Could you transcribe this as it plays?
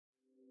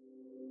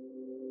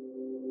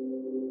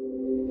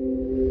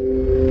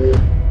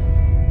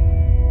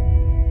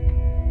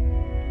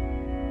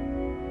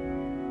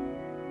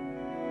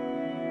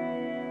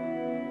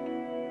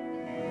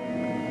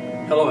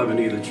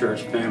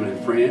church family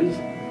and friends.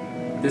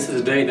 This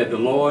is a day that the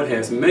Lord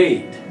has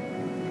made.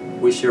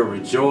 We shall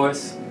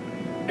rejoice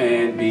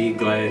and be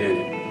glad in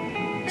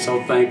it.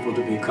 So thankful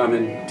to be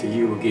coming to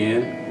you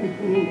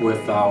again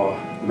with our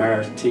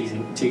marriage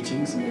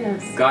teachings.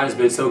 Yes. God has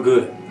been so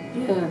good.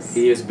 Yes.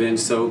 He has been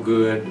so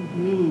good.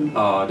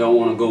 Don't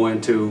want to go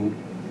into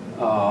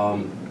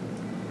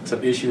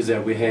some issues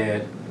that we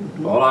had.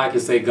 All I can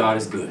say, God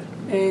is good.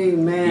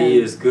 Amen. He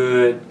is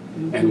good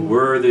and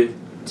worthy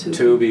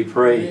to be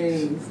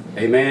praised.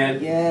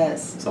 Amen.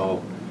 Yes.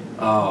 So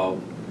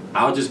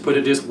I'll just put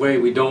it this way: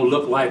 we don't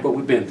look like what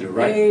we've been through,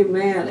 right?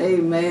 Amen.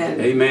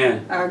 Amen.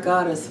 Amen. Our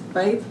God is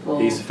faithful.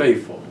 He's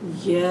faithful.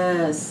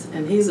 Yes,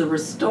 and He's a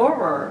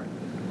restorer.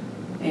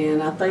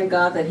 And I thank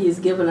God that He's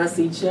given us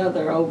each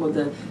other over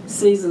the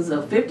seasons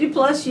of 50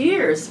 plus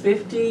years,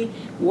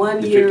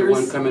 51 years.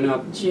 51 coming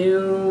up.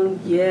 June,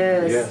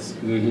 yes. Yes.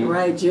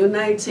 Right, June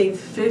 19th,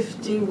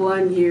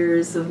 51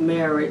 years of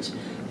marriage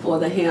for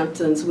the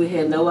Hamptons. We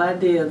had no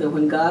idea that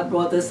when God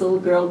brought this little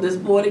girl, this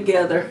boy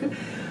together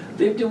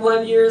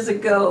 51 years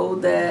ago,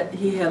 that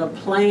He had a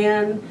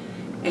plan,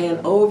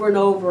 and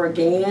over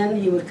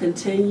again He would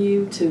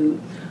continue to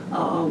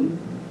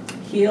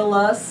heal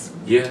us.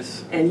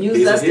 Yes. And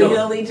use us to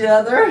heal each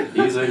other.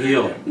 He's a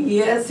healer.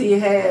 Yes, He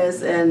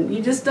has. And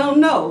you just don't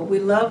know. We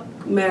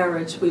love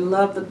marriage. We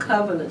love the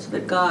covenant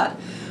that God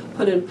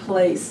put in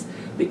place,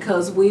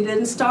 because we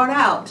didn't start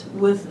out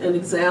with an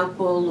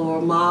example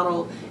or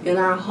model in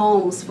our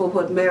homes for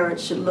what marriage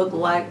should look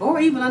like,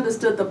 or even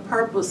understood the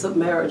purpose of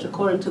marriage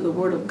according to the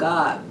Word of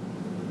God.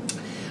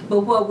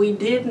 But what we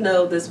did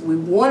know is we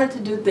wanted to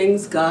do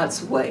things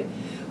God's way.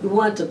 We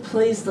wanted to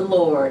please the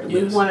Lord.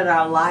 Yes. We wanted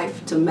our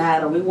life to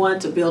matter. We wanted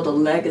to build a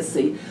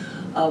legacy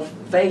of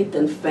faith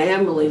and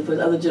family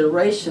for other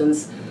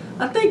generations.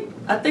 I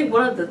think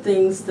one of the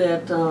things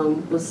that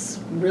was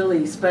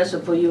really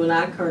special for you and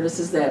I, Curtis,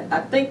 is that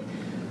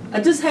I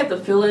just had the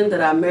feeling that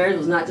our marriage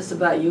was not just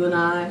about you and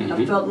I.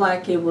 I felt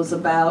like it was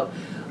about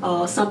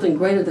something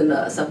greater than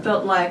us. I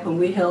felt like when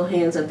we held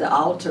hands at the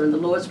altar and the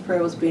Lord's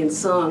Prayer was being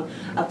sung,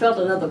 I felt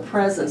another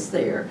presence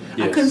there.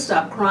 Yes. I couldn't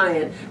stop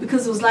crying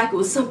because it was like it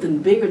was something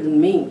bigger than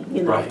me.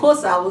 You know, Right. Of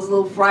course I was a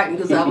little frightened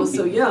because I was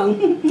so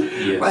young,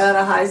 Yes. right out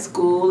of high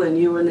school, and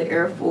you were in the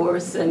Air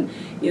Force, and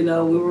you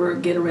know we were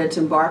getting ready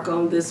to embark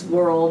on this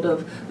world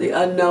of the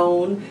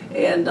unknown.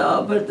 And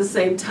but at the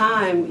same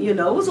time, you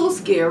know, it was a little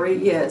scary,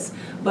 yes.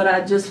 But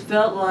I just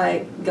felt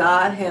like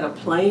God had a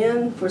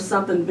plan for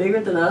something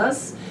bigger than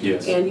us.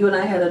 Yes. And you and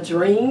I had a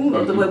dream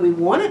of the way we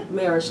wanted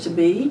marriage to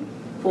be.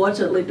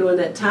 Fortunately, during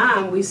that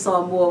time, we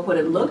saw more of what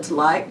it looked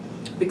like,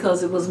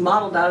 because it was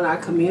modeled out in our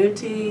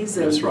communities,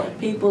 and That's right.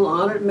 people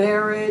honored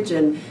marriage,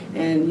 and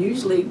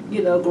usually,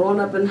 you know, growing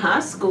up in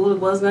high school, it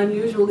wasn't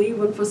unusual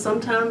even for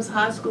sometimes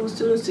high school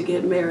students to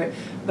get married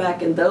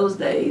back in those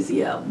days.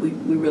 Yeah, we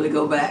really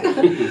go back.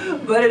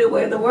 But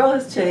anyway, the world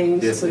has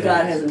changed, Yes, but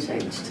God hasn't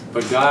changed.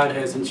 But God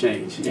hasn't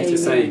changed. He's Amen. the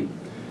same.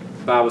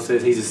 The Bible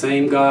says He's the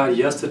same God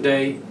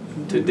yesterday,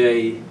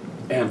 today,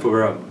 and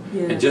forever.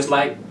 Yes. And just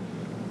like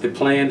the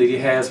plan that He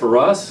has for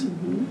us,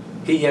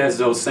 He has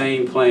those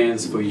same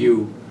plans for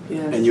you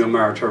Yes. and your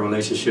marital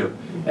relationship.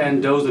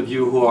 And those of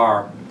you who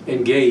are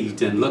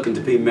engaged and looking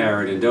to be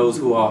married, and those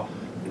who are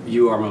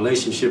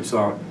relationships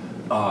are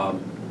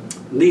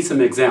need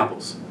some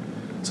examples.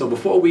 So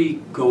before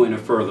we go any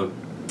further,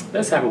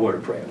 let's have a word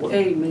of prayer.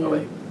 Amen. All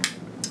right.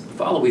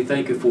 Father, we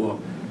thank you for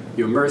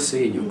your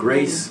mercy and your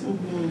grace.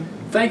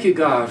 Thank you,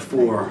 God,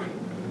 for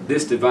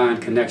this divine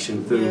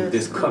connection through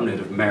this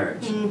covenant of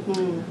marriage.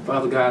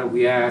 Father God,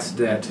 we ask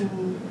that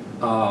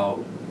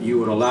you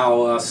would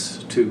allow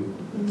us to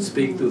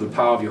speak through the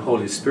power of your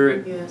Holy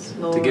Spirit, Yes,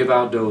 Lord. to give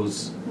out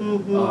those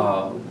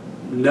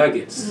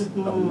nuggets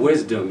of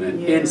wisdom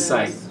and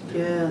insight,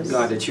 Yes.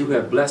 God, that you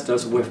have blessed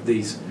us with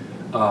these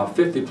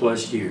 50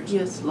 plus years.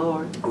 Yes,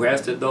 Lord. We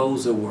ask that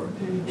those who were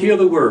hear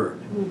the word,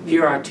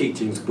 hear our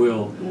teachings,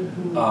 will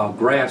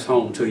grasp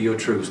home to your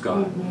truths,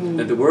 God.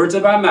 That the words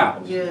of our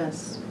mouth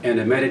Yes. and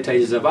the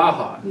meditations of our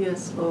heart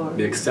Yes, Lord.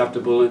 be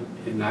acceptable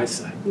in thy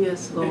sight.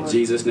 Yes, Lord. In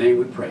Jesus' name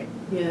we pray.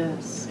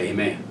 Yes.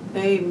 Amen.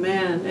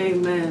 Amen.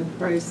 Amen.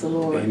 Praise the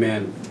Lord.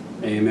 Amen.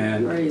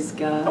 Amen. Praise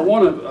God. I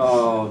want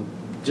to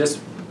just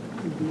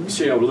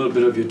share a little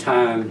bit of your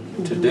time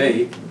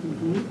today.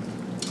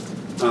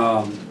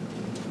 I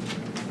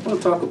want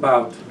to talk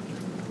about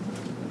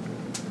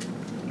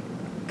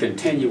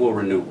continual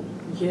renewal.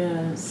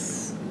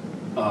 Yes.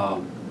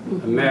 A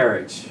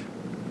marriage,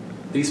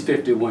 these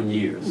 51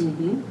 years.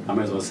 I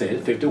might as well say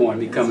it, 51,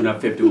 be coming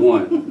up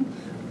 51.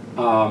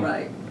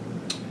 Right.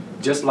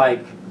 Just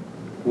like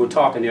we were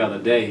talking the other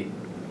day,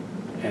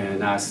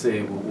 and I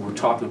said we were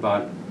talking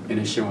about an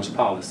insurance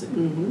policy.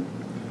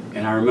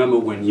 And I remember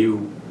when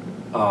you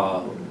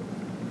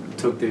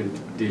took the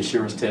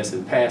insurance test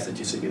and passed it,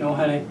 you said, you know,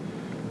 honey,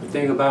 the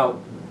thing about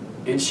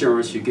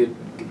insurance, you get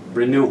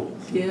renewals.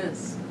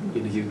 Yes.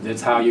 You know,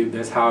 that's how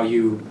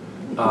you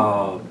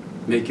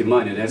make your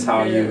money. That's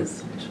how you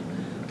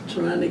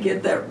trying to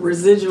get that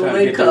residual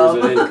trying to income.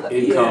 Get that residual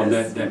income,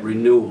 Yes. that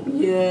renewal.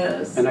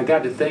 Yes. And I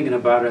got to thinking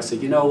about it. I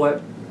said, you know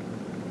what?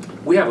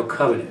 we have a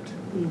covenant.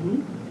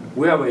 Mm-hmm.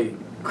 We have a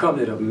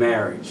covenant of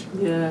marriage.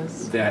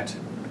 Yes. That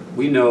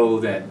we know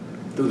that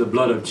through the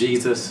blood of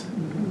Jesus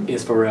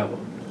is forever.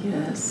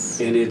 Yes.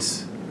 And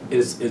it's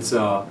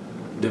a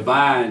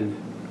divine,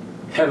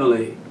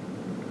 heavenly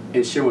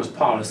insurance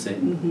policy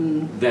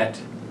that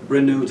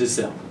renews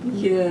itself.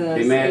 Yes.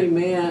 Amen.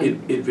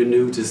 Amen. It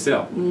renews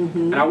itself.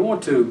 And I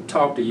want to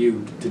talk to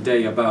you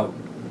today about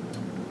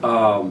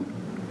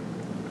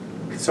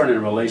concerning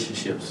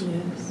relationships.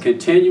 Yes.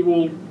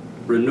 Continual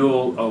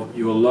renewal of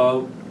your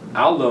love,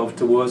 our love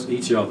towards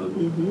each other.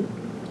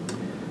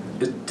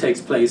 It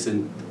takes place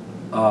in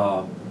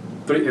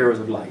 3 areas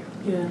of life.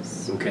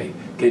 Yes. Okay.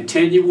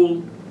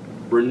 Continual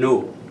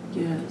renewal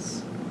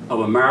Yes. of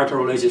a marital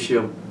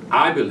relationship,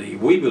 I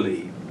believe, we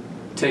believe,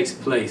 takes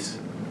place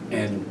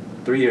in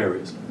 3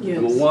 areas. Yes.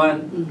 Number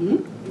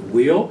 1, the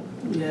will.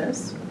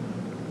 Yes.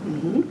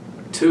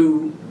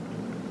 2,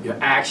 your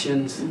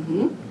actions.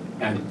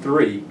 And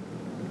 3,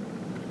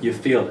 your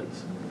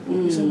feelings.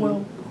 You say,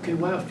 well, okay,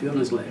 why are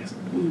feelings last?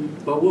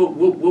 But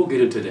we'll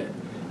get into that.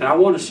 And I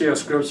want to share a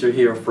scripture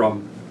here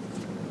from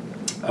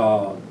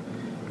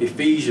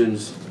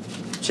Ephesians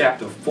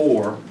chapter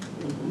 4,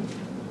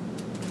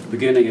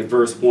 beginning at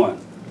verse 1.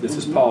 This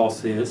is Paul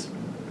says,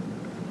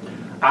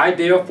 I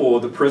therefore,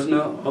 the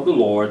prisoner of the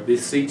Lord,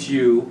 beseech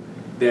you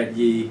that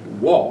ye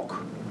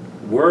walk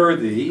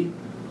worthy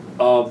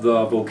of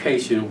the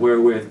vocation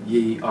wherewith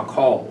ye are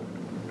called.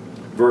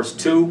 Verse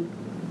 2,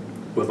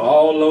 with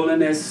all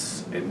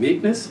lowliness and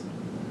meekness,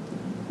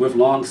 with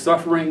long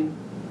suffering,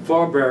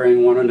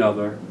 forbearing one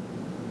another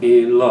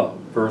in love.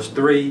 Verse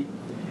 3,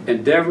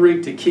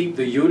 endeavoring to keep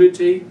the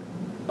unity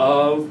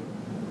of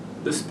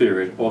the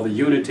Spirit, or the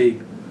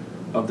unity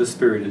of the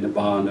Spirit in the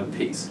bond of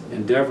peace.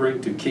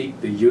 Endeavoring to keep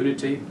the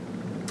unity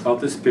of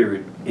the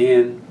Spirit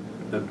in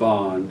the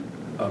bond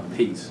of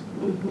peace.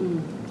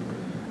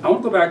 I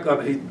want to go back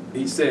up.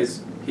 He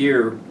says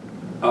here,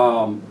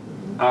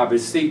 I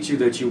beseech you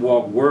that you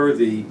walk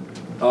worthy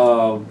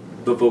of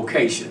the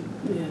vocation.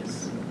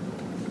 Yes.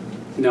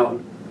 Now,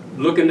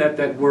 looking at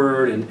that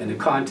word in the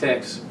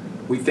context,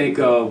 we think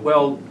of,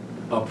 well,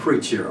 a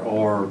preacher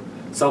or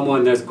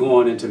someone that's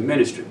going into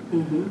ministry.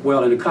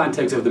 Well, in the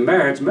context of the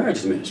marriage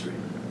is ministry.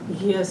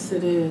 Yes,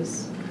 it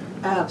is.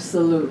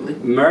 Absolutely.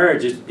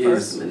 Marriage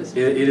is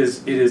ministry. it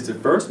is the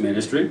first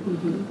ministry,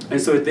 and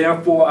so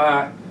therefore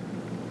I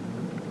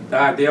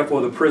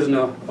therefore the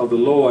prisoner of the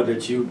Lord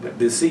that you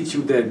beseech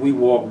you that we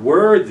walk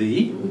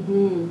worthy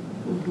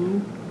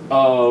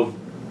of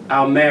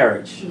our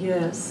marriage.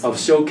 Yes. Of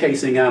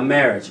showcasing our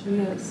marriage.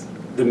 Yes.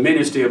 The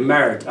ministry of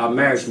marriage, our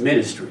marriage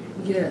ministry.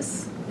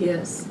 Yes.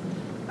 Yes.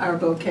 Our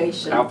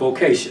vocation. Our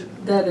vocation.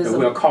 That is. And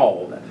we're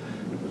called.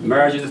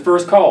 Marriage is the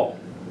first call.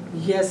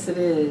 Yes, it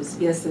is.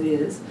 Yes, it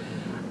is.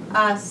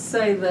 I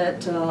say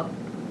that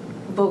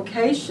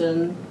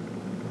vocation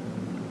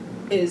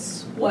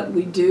is what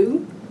we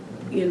do.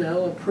 You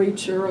know, a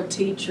preacher, a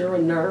teacher,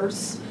 a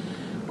nurse,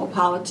 a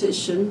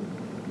politician.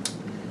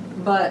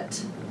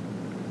 But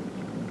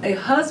a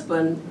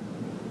husband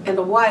and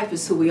a wife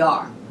is who we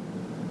are.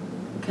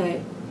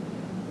 Okay?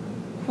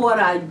 What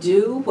I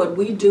do, what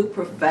we do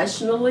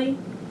professionally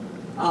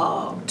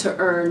to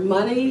earn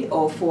money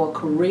or for a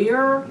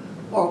career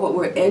or what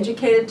we're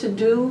educated to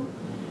do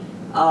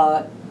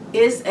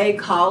is a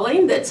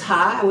calling that's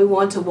high, and we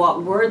want to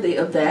walk worthy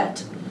of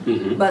that.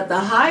 But the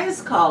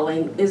highest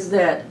calling is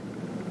that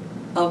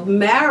of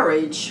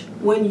marriage.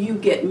 When you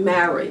get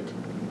married,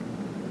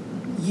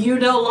 you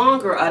no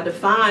longer are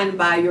defined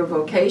by your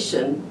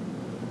vocation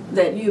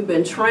that you've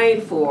been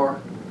trained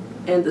for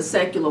in the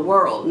secular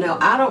world. Now,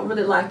 I don't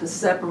really like to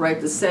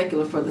separate the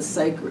secular from the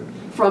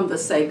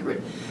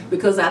sacred,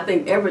 because I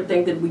think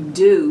everything that we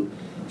do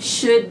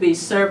should be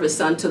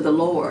service unto the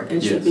Lord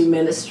and should be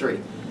ministry.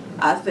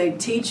 I think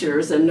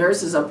teachers and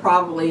nurses are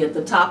probably at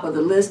the top of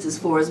the list as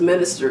far as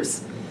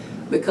ministers,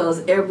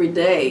 because every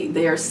day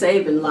they are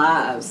saving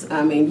lives.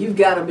 I mean, you've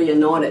got to be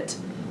anointed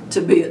to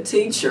be a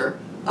teacher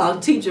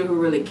who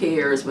really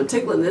cares,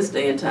 particularly in this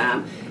day and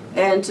time,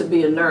 and to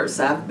be a nurse.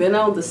 I've been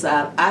on the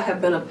side. I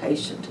have been a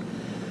patient.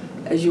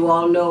 As you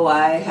all know,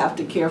 I have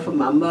to care for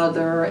my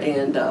mother,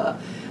 and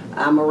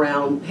I'm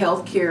around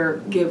health care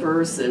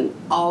givers and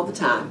all the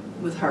time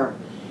with her,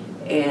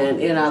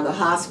 and in other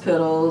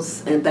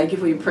hospitals. And thank you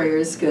for your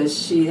prayers, because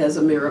she has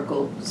a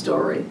miracle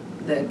story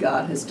that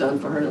God has done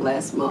for her in the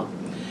last month.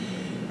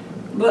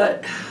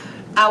 But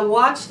I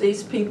watch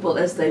these people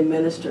as they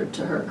minister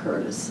to her,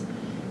 Curtis,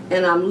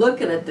 and I'm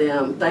looking at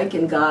them,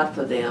 thanking God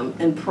for them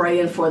and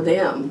praying for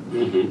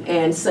them,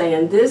 and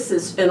saying this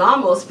is, and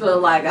almost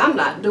feeling like I'm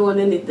not doing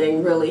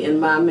anything really in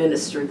my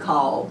ministry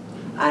call.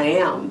 I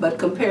am, but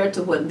compared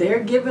to what they're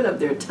giving of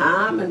their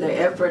time and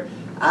their effort,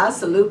 I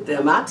salute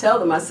them. I tell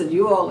them, I said,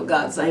 you all are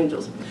God's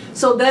angels.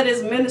 So that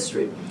is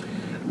ministry.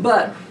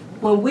 But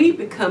when we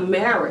become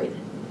married,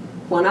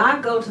 when I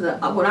went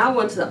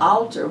to the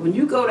altar, when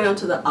you go down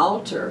to the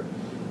altar,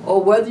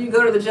 or whether you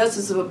go to the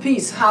justice of a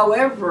peace,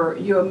 however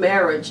your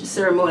marriage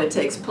ceremony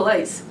takes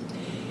place,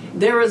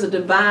 there is a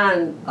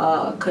divine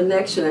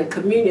connection and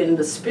communion in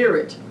the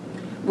spirit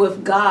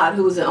with God,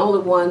 who is the only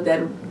one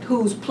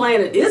whose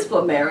plan it is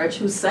for marriage,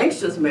 who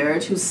sanctions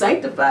marriage, who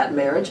sanctified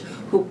marriage,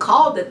 who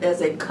called it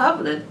as a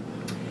covenant,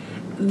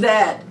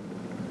 that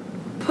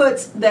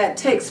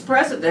takes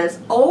precedence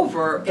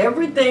over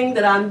everything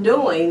that I'm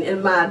doing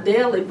in my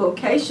daily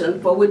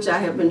vocation for which I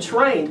have been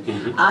trained.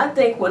 I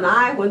think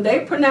when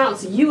they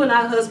pronounce you and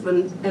I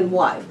husband and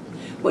wife,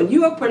 when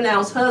you are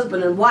pronounced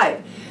husband and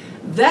wife,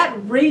 that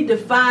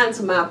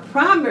redefines my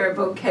primary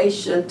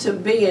vocation to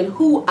being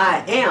who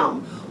I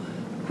am.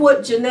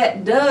 What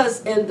Jeanette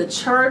does in the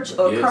church,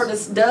 or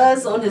Curtis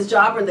does on his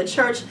job in the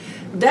church,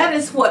 that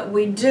is what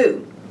we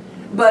do.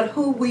 But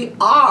who we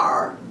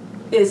are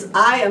is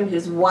I am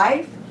his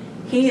wife,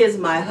 he is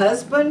my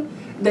husband.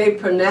 They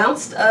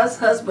pronounced us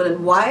husband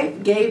and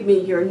wife, gave me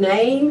your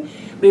name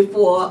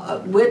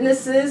before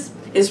witnesses.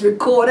 It's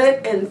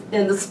recorded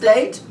in the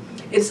state.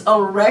 It's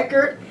on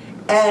record.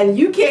 And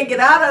you can't get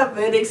out of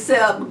it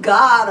except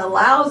God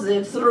allows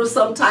it through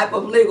some type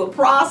of legal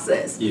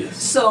process. Yes.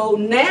 So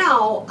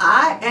now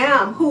I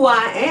am, who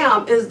I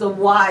am is the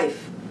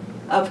wife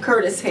of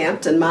Curtis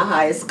Hampton, my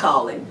highest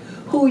calling.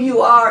 Who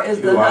you are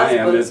is the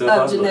husband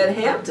of Jeanette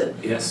Hampton.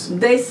 Yes.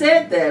 They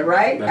said that,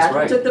 right? That's After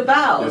right. you took the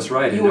vows. That's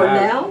right. You are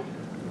now?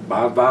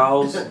 My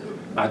vows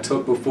I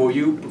took before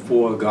you,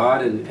 before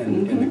God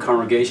and the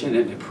congregation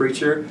and the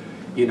preacher,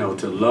 you know,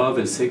 to love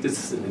and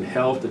sickness and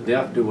health, the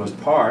death do us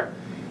part.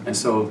 And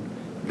so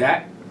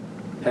that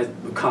has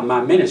become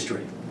my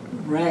ministry.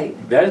 Right.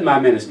 That is my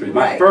ministry.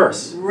 My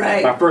first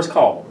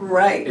call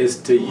is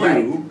to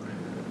you,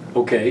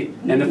 okay,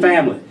 and the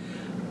family.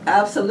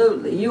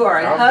 Absolutely. You are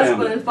a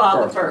husband and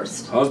father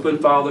first.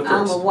 Husband, father first.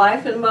 I'm a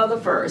wife and mother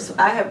first.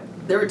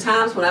 There were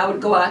times when I would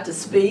go out to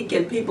speak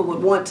and people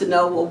would want to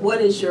know, well, what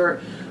is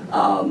your,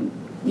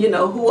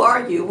 who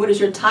are you? What is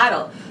your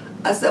title?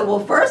 I said, well,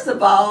 first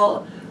of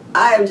all,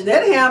 I am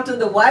Jeanette Hampton,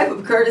 the wife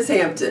of Curtis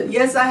Hampton.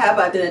 Yes, I have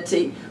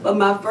identity, but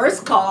my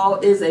first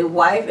call is a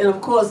wife, and of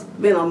course,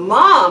 being a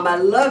mom, I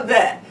love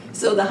that.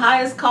 So the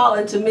highest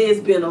calling to me is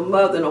being a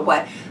mother and a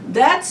wife.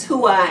 That's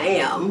who I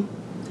am.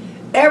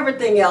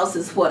 Everything else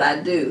is what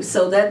I do.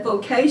 So that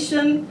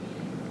vocation,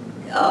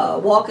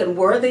 walking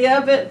worthy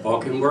of it.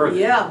 Walking worthy.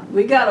 Yeah,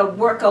 we got to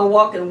work on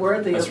walking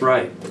worthy. That's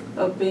right.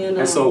 Of being.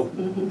 And so,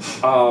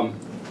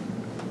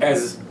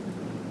 as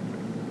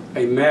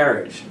a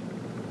marriage,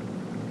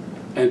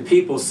 and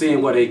people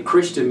seeing what a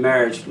Christian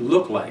marriage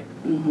look like,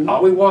 are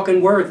we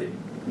walking worthy?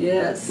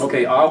 Yes.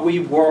 Okay, are we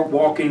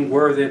walking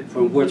worthy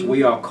from which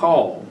we are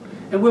called?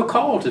 And we're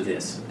called to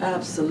this.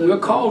 Absolutely. We're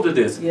called to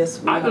this.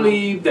 Yes, we I are.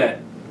 believe that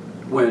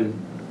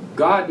when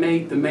God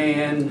made the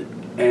man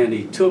and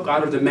he took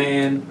out of the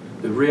man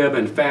the rib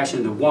and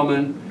fashioned the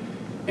woman,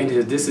 and he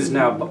said, this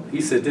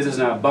is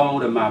now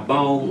bone of my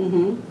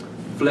bone,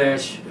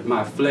 flesh of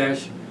my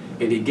flesh,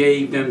 and he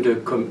gave them the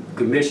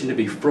commission to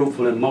be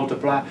fruitful and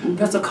multiply.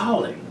 That's a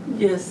calling.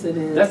 Yes, it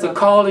is. That's a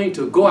calling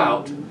to go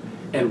out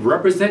and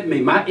represent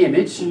me, my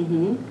image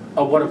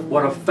of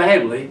what a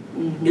family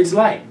is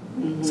like.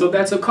 So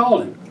that's a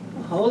calling.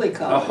 A holy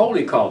calling. A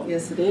holy calling.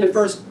 Yes, it is. And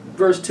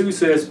verse 2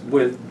 says,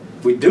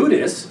 we do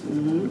this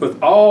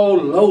with all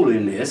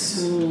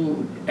lowliness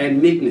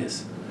and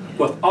meekness,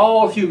 with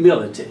all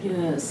humility.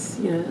 Yes,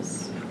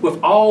 yes.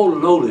 With all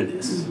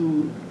lowliness.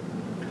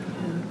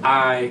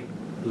 I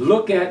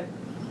look at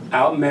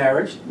our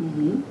marriage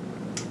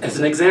as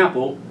an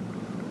example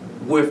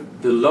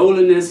with the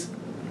lowliness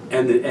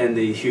and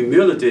the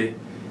humility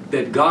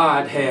that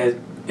God has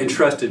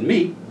entrusted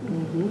me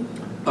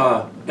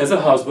as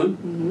a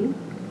husband,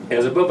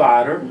 as a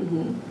provider,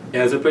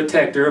 as a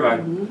protector. If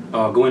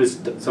I go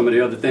into some of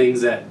the other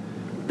things that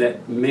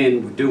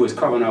men would do is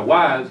covering our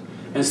wives.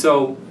 And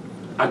so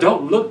I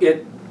don't look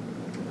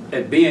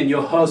at being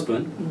your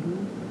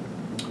husband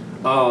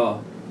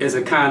as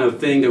a kind of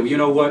thing that, you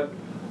know what,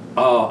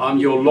 I'm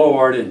your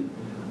Lord and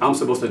I'm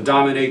supposed to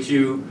dominate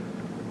you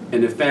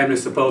and the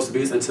family's supposed to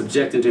be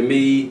subjecting to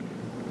me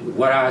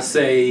what I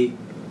say.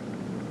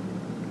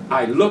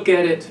 I look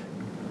at it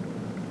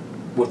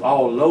with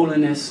all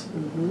lowliness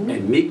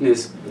and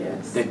meekness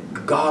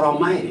that God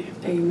Almighty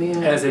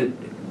has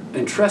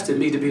entrusted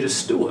me to be the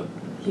steward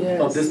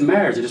of this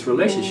marriage, of this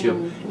relationship,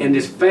 and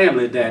this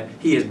family that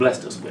He has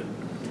blessed us with.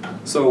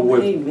 So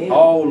with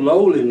all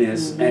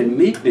lowliness and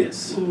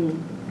meekness.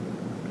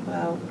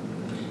 Wow.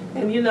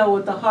 And you know,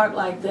 with a heart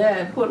like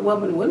that, what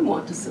woman wouldn't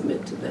want to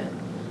submit to that?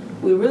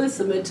 We really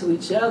submit to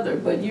each other,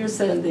 but you're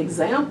setting the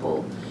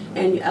example.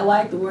 And I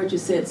like the word you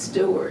said,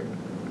 steward.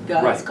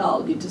 God's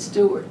called you to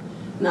steward,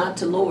 not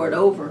to lord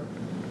over.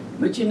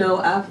 But you know,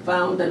 I've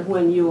found that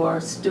when you are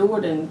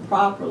stewarding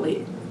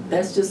properly,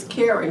 that's just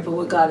caring for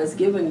what God has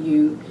given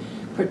you,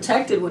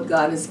 protected what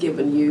God has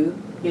given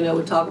you. You know,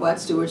 we talk about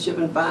stewardship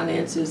and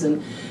finances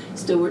and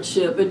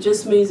stewardship. It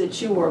just means that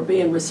you are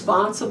being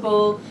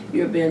responsible,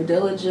 you're being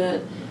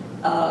diligent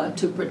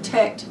to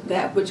protect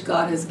that which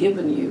God has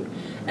given you.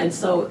 And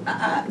so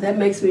that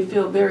makes me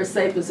feel very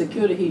safe and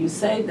secure to hear you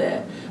say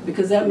that,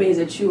 because that means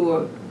that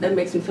that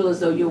makes me feel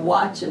as though you're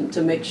watching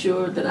to make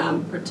sure that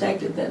I'm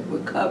protected, that we're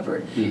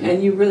covered,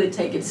 and you really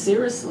take it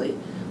seriously.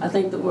 I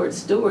think the word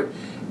steward,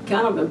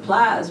 kind of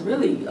implies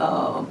really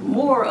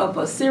more of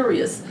a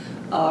serious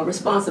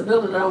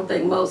responsibility that I don't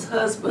think most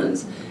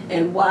husbands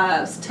and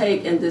wives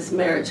take in this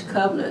marriage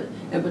covenant,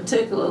 and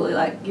particularly,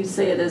 like you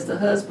said, as the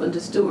husband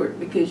to steward,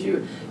 because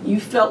you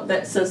felt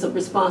that sense of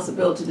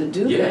responsibility to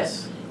do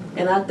Yes. that.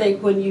 And I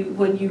think when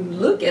you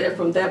look at it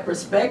from that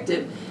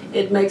perspective,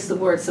 it makes the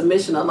word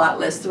submission a lot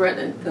less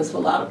threatening, because for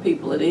a lot of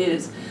people it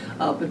is,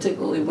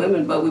 particularly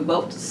women, but we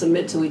both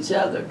submit to each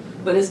other.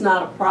 But it's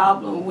not a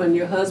problem when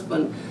your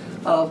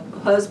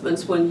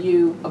husbands, when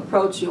you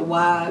approach your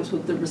wives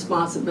with the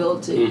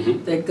responsibility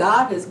that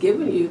God has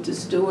given you to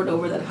steward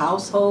over that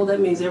household. That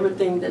means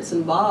everything that's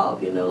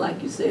involved, you know,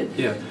 like you said.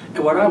 Yeah,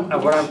 and what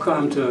I've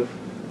come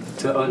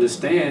to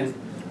understand,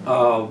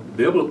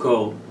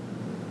 biblical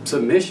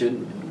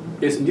submission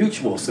is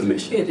mutual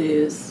submission. It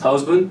is.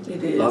 Husband,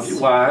 It is. love your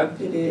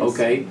wife. It is.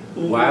 Okay,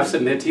 wives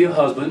submit to your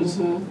husbands.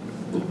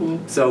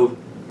 So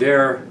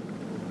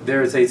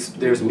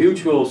there's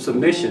mutual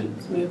submission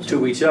It's mutual.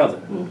 to each other.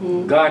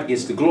 God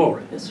gets the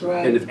glory. That's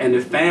right. And the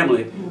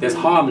family, there's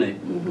harmony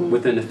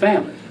within the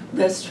family.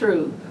 That's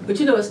true. But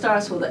you know, it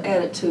starts with the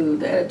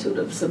attitude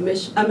of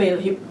submission. I mean,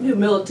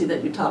 humility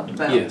that you talked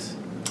about. Yes.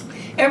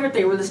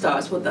 Everything really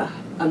starts with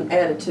an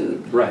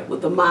attitude, Right.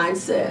 with the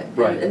mindset.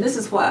 Right. And this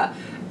is why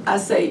I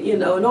say, you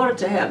know, in order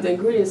to have the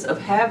ingredients of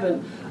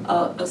having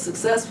a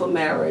successful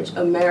marriage,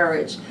 a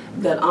marriage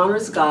that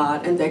honors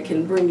God and that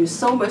can bring you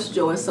so much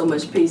joy and so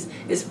much peace,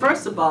 is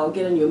first of all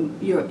getting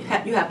you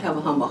have to have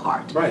a humble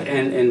heart. Right.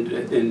 And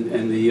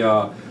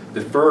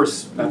the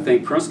first, I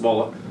think,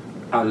 principle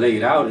I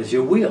laid out is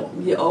your will.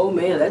 Yeah, oh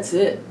man, that's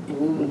it.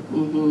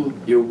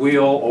 Your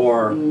will,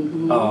 or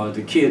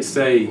the kids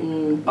say,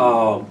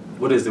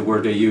 what is the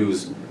word they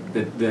use?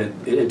 That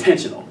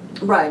intentional.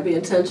 Right, be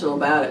intentional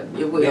about it.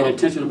 You will. Be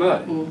intentional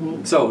about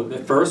it. So the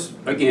first,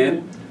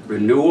 again,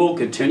 renewal,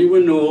 continual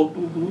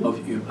renewal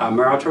of our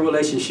marital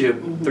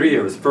relationship. 3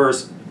 areas.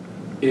 First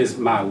is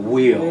my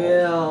will.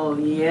 Will,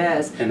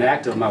 yes. An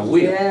act of my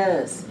will.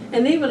 Yes.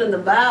 And even in the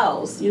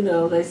vows, you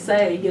know, they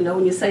say, you know,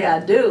 when you say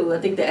I do, I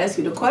think they ask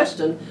you the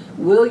question,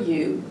 will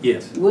you?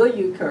 Yes. Will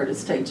you,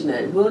 Curtis, take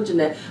Jeanette? Will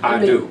Jeanette? I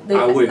do.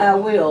 I will. I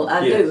will.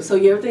 I Yes. do. So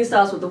everything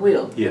starts with the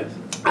will. Yes.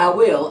 I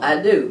will.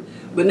 I do.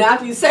 But now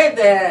if you say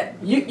that,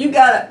 you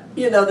gotta,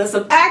 you know, there's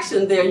some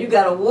action there. You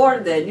gotta water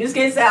that. You just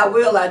can't say I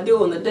will, I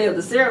do on the day of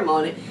the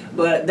ceremony.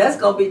 But that's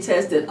gonna be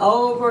tested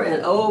over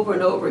and over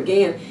and over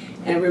again.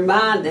 And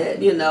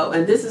reminded, you know,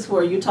 and this is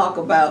where you talk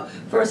about,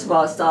 first of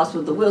all, it starts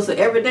with the will. So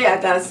every day I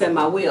got to set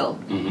my will.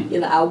 You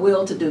know, I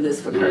will to do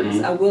this for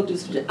Curtis. I will do,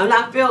 I'm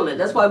not feeling it.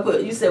 That's why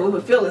you said we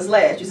put feelings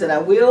last. You said I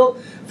will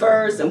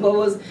first, and what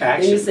was, action.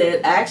 And you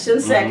said action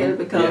second,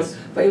 because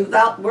faith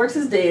without works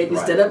is dead. You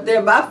stood up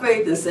there by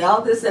faith and said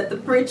all this at the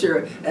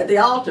preacher, at the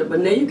altar, but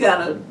now you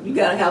gotta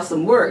have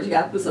some work. You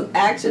gotta put some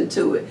action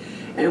to it.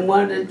 And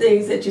one of the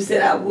things that you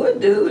said I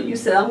would do, you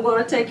said I'm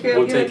going to take care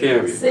of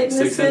your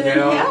sickness and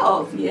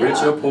health. Yeah.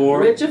 Rich or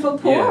poor. Richer for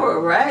poor,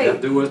 right.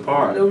 Have to do his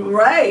part.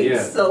 Right.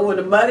 Yeah. So when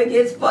the money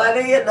gets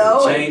funny, you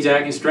know. Change,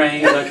 acting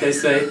strange, like they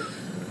say.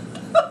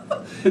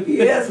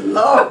 Yes,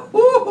 Lord.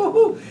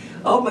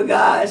 Oh my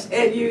gosh.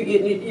 And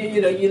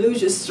you know, you lose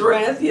your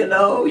strength, you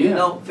know, you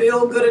don't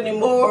feel good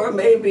anymore.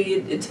 Maybe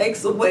it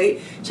takes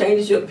away,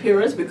 changes your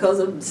appearance because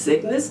of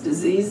sickness,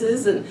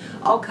 diseases, and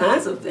all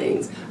kinds of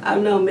things. I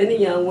know many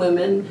young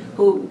women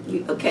who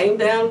came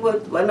down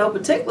with, I know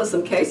particularly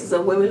some cases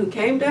of women who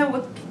came down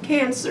with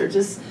cancer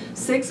just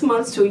 6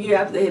 months to a year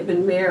after they had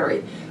been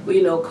married. Well,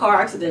 you know,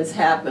 car accidents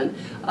happen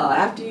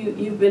after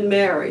you've been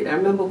married. I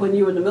remember when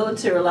you were in the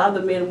military, a lot of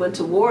the men went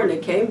to war and they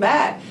came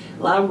back.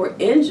 A lot of them were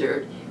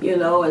injured, you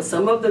know, and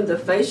some of them, the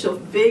facial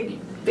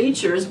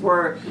features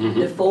were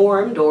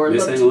deformed or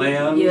missing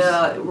limbs.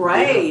 Yeah,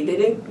 right. Yeah. They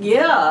didn't.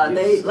 Yeah,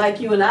 they,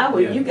 like you and I,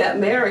 when you got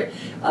married,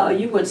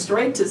 you went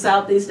straight to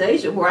Southeast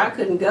Asia where I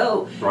couldn't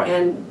go,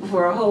 and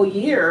for a whole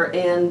year.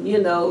 And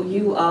you know,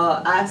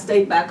 I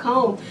stayed back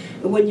home.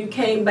 And when you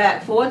came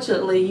back,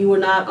 fortunately, you were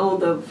not on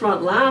the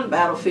front line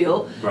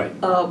battlefield. Right.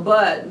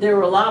 But there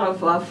were a lot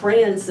of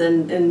friends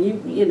and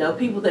you know,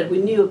 people that we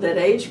knew of that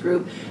age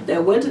group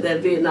that went to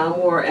that Vietnam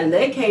War, and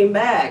they came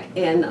back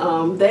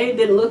and they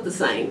didn't look the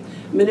same.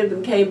 Many of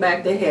them came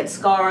back, they had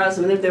scars,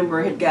 many of them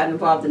had gotten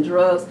involved in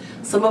drugs.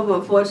 Some of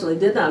them unfortunately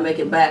did not make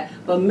it back,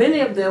 but many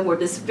of them were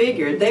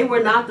disfigured. They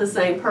were not the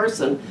same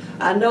person.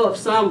 I know of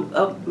some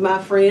of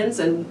my friends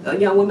and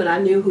young women I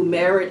knew who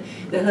married,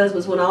 their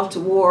husbands went off to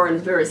war, and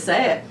it's very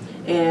sad.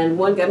 And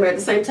one got married at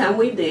the same time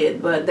we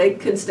did, but they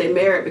couldn't stay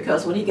married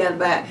because when he got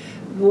back,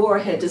 war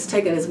had just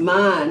taken his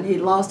mind. He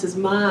lost his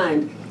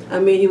mind. I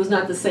mean, he was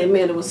not the same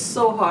man. It was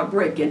so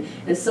heartbreaking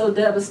and so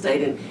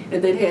devastating.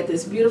 And they'd had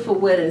this beautiful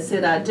wedding and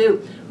said, I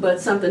do, but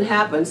something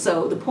happened.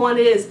 So the point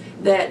is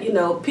that, you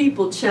know,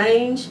 people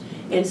change.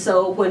 And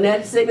so when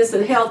that sickness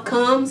and health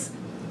comes,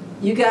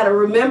 you got to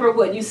remember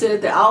what you said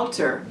at the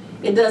altar.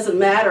 It doesn't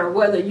matter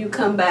whether you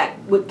come back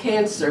with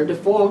cancer,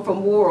 deformed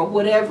from war, or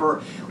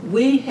whatever.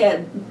 We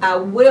had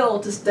our will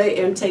to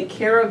stay and take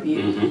care of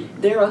you.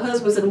 There are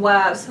husbands and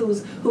wives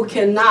who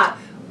cannot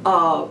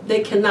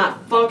they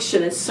cannot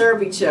function and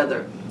serve each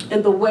other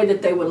in the way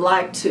that they would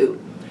like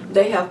to.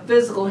 They have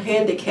physical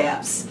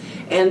handicaps,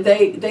 and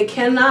they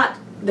cannot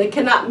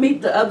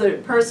meet the other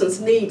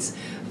person's needs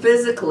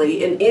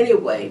physically in any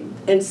way.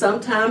 And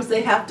sometimes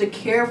they have to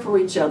care for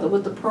each other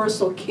with the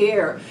personal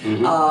care.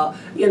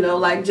 You know,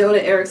 like Jonah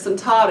Erickson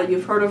Tada,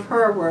 you've heard of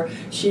her, where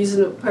she's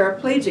a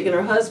paraplegic, and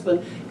her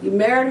husband, he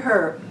married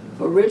her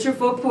for rich or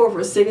for poor,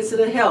 for sickness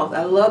and health.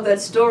 I love that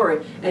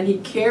story. And he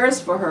cares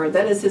for her.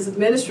 That is his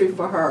ministry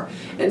for her.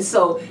 And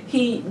so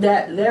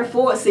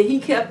therefore, he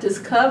kept his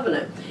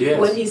covenant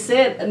when he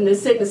said in the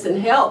sickness and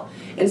health.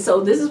 And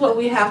so this is what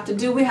we have to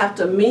do. We have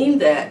to mean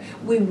that.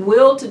 We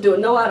will to do it.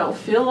 No, I don't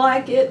feel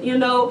like it. You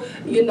know,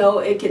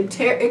 it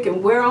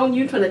can wear on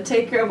you trying to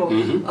take care of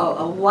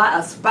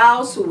a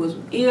spouse who was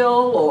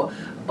ill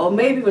or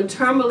maybe even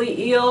terminally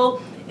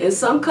ill. And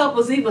some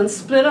couples even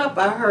split up,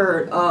 I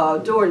heard,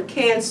 during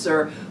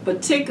cancer.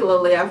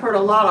 Particularly, I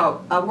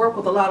work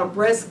with a lot of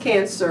breast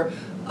cancer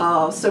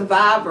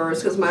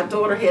survivors, because my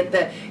daughter had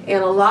that.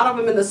 And a lot of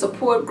them in the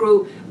support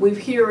group, we're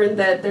hearing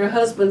that their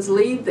husbands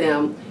leave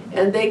them,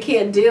 and they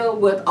can't deal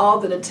with all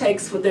that it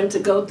takes for them to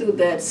go through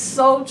that.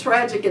 So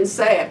tragic and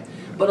sad.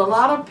 But a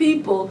lot of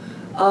people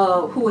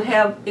who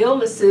have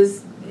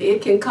illnesses,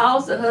 it can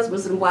cause the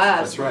husbands and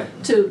wives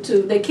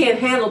they can't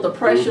handle the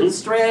pressure, the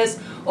stress,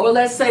 or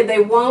let's say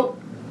they don't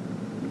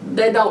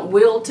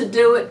will to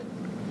do it,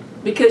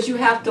 because you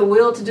have to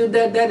will to do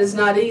that. That is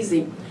not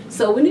easy.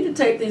 So we need to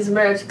take these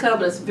marriage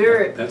covenants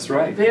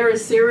very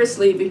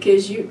seriously,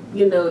 because you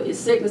know it's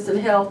sickness and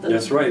health. And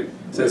that's right.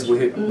 It says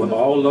with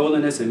all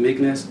lowliness and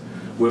meekness.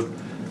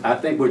 I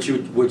think what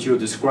you're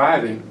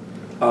describing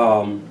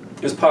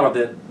is part of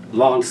that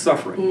long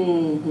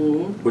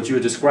suffering. What you're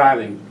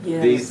describing,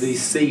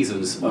 these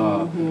seasons,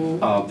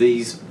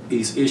 these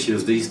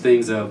issues, these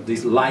things of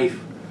these life,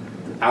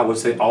 I would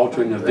say,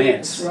 altering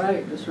events.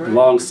 That's right.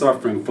 Long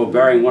suffering,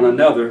 forbearing one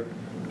another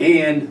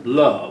in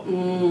love.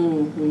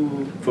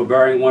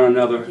 Forbearing one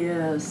another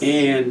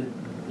in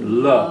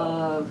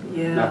love.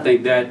 And I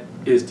think that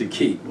is the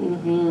key.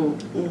 And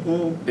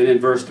then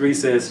verse 3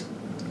 says,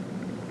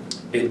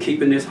 in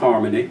keeping this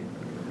harmony,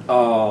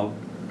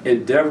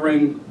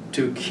 endeavoring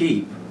to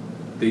keep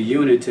the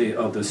unity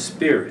of the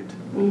Spirit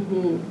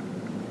in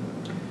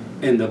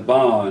the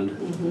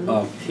bond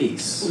of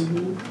peace.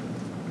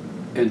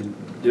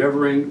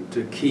 Endeavoring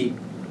to keep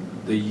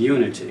the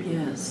unity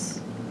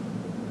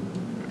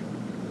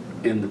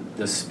in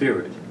the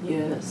Spirit.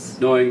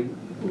 Knowing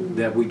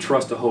that we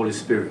trust the Holy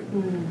Spirit.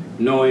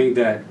 Knowing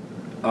that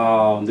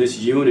this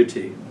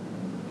unity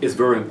is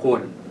very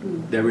important.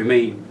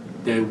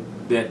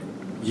 That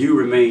you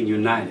remain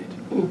united.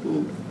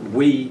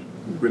 We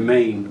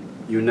remain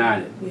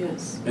united.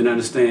 And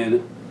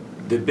understand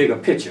the bigger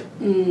picture.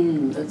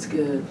 That's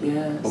good.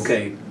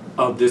 Okay,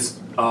 of this,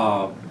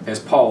 as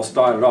Paul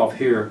started off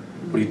here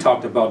when he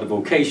talked about the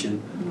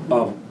vocation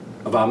of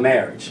our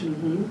marriage.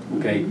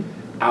 Okay,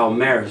 our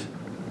marriage,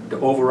 the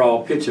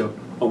overall picture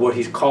of what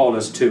he's called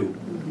us to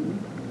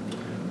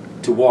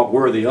walk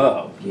worthy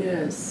of.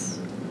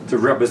 To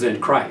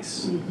represent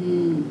Christ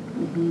in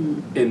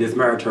this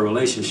marital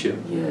relationship.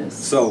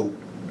 So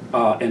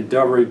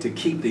endeavoring to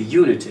keep the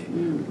unity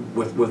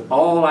with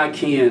all I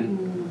can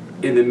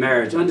in the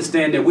marriage.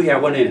 Understand that we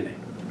have one enemy,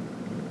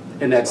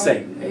 and that's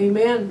Satan.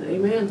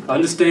 Amen.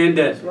 Understand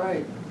that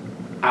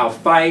our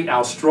fight,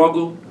 our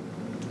struggle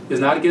is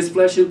not against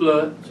flesh and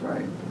blood.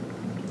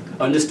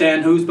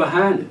 Understand who's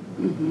behind it.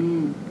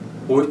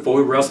 For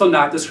we wrestle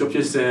not, the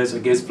scripture says,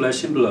 against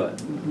flesh and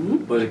blood,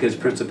 but against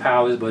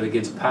principalities, but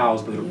against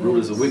powers, but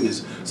rulers of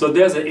weakness. So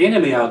there's an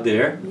enemy out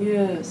there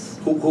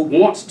who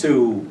wants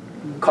to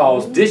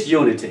cause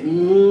disunity.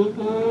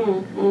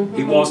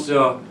 He wants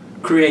to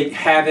create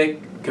havoc,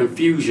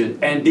 confusion,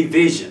 and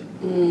division.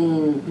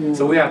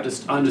 So we have to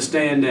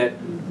understand that,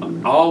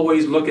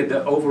 always look at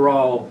the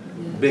overall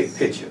big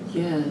picture.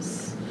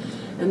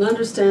 And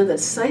understand that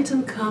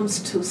Satan comes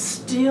to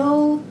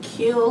steal,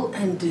 kill,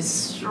 and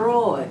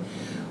destroy.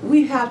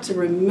 We have to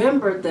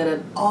remember that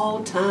at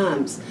all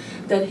times,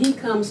 that he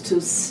comes to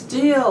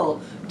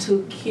steal,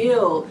 to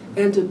kill,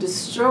 and to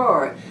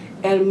destroy.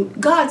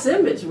 And God's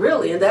image,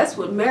 really, and that's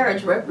what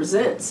marriage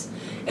represents.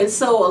 And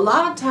so a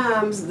lot of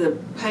times the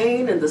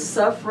pain and the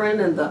suffering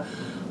and the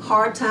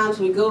hard times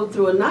we go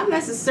through are not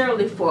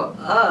necessarily for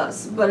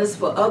us, but it's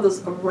for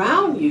others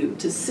around you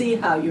to see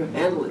how you're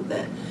handling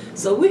that.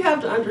 So we have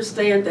to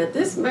understand that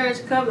this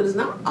marriage covenant is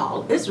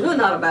it's really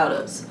not about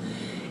us.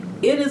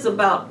 It is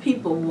about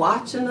people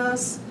watching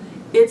us.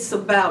 It's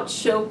about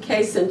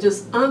showcasing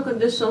just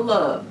unconditional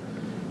love.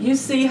 You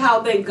see how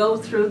they go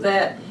through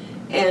that,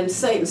 and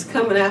Satan's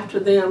coming after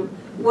them.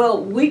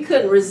 Well, we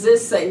couldn't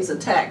resist Satan's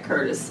attack,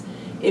 Curtis,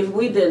 if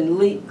we didn't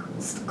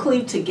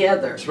cleave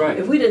together.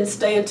 If we didn't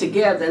stand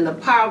together in the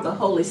power of the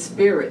Holy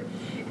Spirit.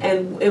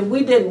 And if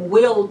we didn't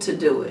will to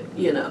do it,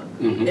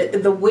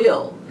 the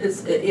will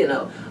is,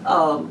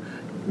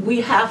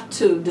 we have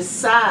to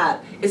decide.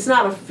 It's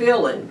not a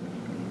feeling.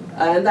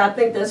 And I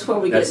think that's where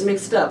we get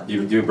mixed up.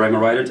 You bring me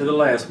right into the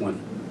last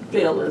one.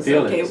 Feelings.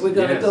 Okay, we're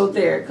going to go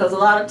there. Because a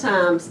lot of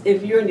times,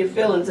 if you're in your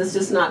feelings, it's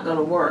just not going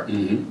to work.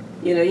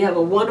 You know, you have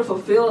a wonderful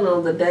feeling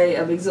on the day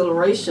of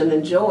exhilaration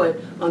and joy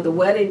on the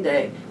wedding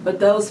day, but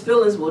those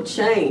feelings will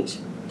change.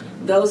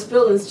 Those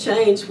feelings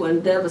change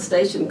when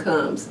devastation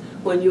comes,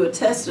 when you are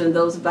tested in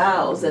those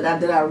vows that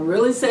did I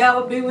really say I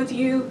would be with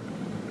you?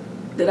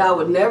 That I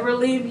would never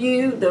leave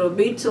you? That it would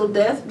be till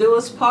death do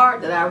us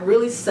part? Did I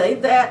really say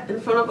that in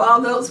front of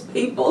all those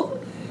people?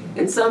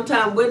 And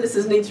sometimes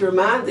witnesses need to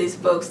remind these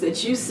folks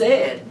that you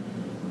said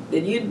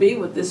that you'd be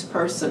with this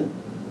person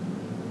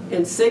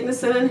in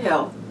sickness and in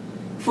health,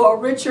 for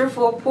richer,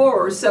 for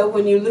poorer. So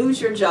when you lose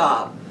your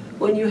job,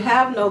 when you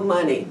have no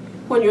money,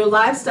 when your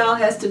lifestyle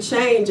has to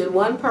change and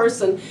one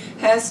person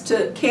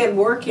can't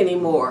work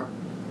anymore,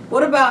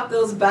 what about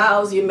those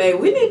vows you made?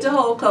 We need to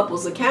hold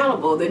couples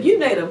accountable that you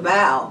made a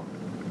vow.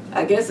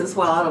 I guess that's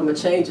why a lot of them are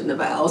changing the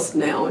vows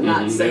now and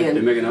not saying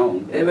they're making their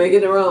own. They're making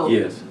their own.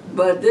 Yes.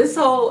 But this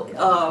whole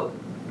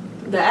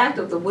the act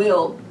of the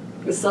will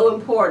is so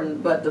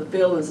important, but the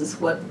feelings is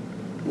what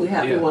we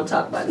want to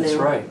talk about now. That's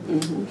right.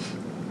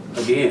 Mm-hmm.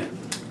 Again,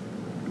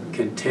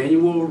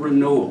 continual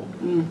renewal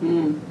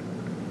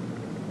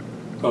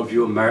of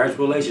your marriage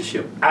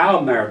relationship,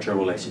 our marital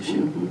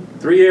relationship.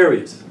 3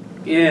 areas.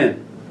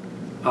 In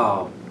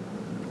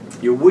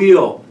your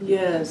will.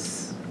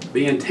 Yes.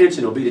 Be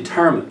intentional, be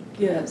determined.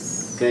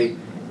 Yes. Okay.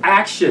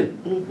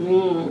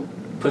 Action.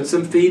 Put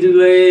some feet and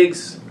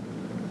legs,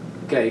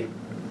 okay,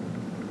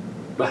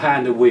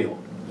 behind the will.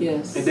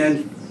 Yes. And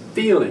then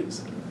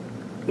feelings.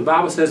 The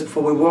Bible says,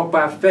 for we walk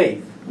by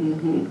faith,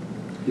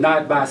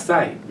 not by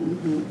sight.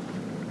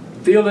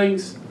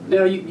 Feelings,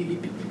 now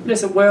you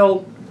listen,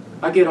 well,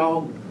 I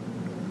don't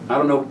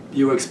know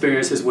your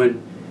experiences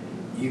when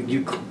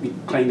you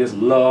claim this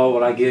love,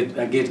 or I get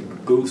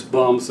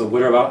goosebumps or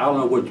whatever. I don't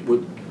know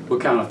what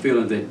kind of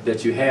feeling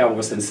that you have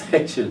or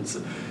sensations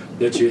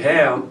that you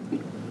have,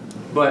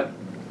 but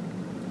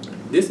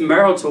this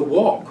marital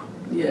walk,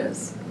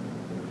 yes,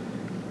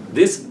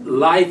 this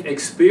life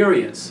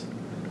experience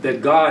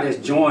that God has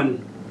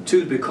joined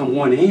to become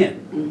one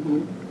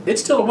in,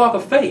 it's still a walk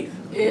of faith.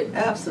 It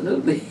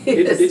absolutely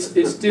is.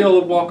 It's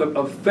still a walk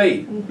of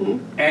faith.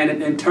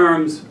 And in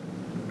terms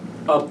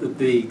of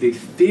the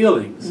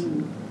feelings,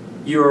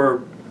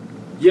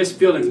 yes,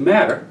 feelings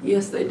matter.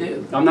 Yes, they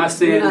do. I'm not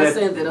saying We're not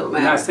saying they don't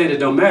matter. I'm not saying they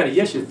don't matter.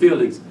 Yes, your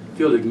feelings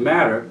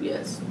matter.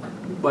 Yes.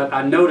 But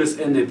I noticed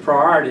in the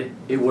priority,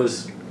 it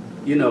was,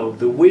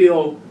 the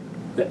will,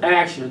 the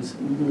actions,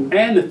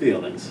 and the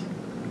feelings.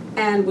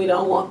 And we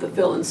don't want the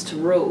feelings to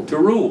rule. To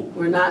rule.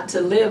 We're not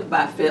to live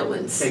by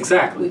feelings.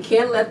 Exactly. We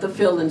can't let the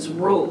feelings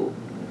rule.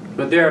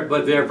 But they're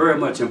very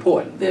much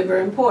important. They're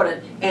very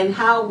important. And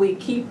how we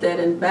keep that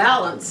in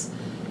balance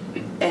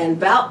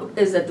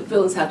is that the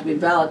feelings have to be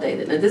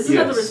validated. And this is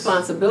another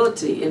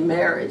responsibility in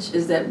marriage,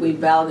 is that we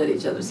validate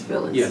each other's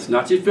feelings. Yes,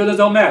 not your feelings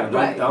don't matter.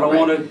 Right, I don't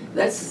want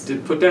to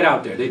put that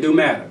out there. They do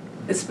matter.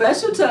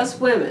 Especially to us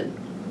women,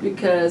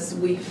 because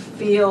we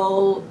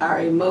feel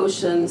our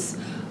emotions,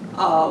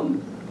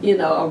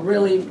 are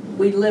really,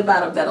 we live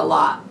out of that a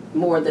lot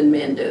more than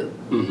men do.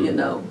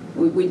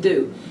 We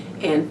do.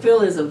 And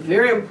feelings are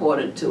very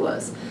important to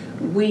us.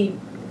 We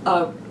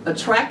are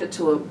attracted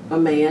to a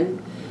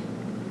man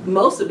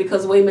mostly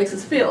because of the way he makes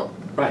us feel.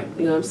 Right.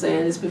 You know what I'm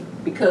saying? It's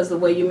because the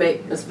way you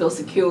make us feel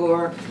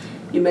secure,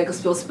 you make us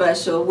feel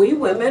special. We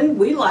women,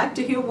 we like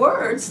to hear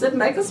words that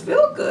make us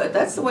feel good.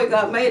 That's the way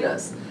God made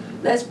us.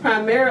 That's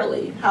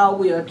primarily how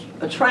we are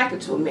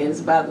attracted to a man,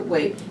 is by the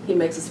way he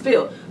makes us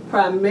feel.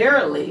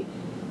 Primarily,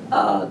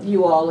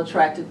 you all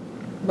attracted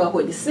by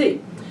what you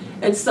see.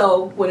 And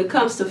so when it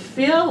comes to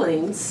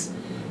feelings,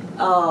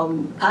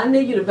 I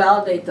need you to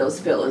validate those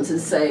feelings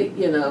and say,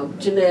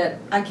 Jeanette,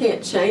 I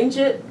can't change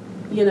it.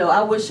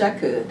 I wish I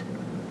could,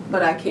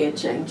 but I can't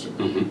change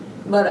it.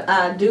 But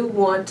I do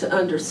want to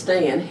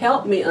understand.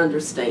 Help me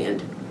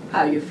understand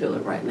how you're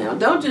feeling right now.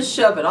 Don't just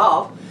shove it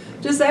off.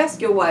 Just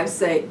ask your wife,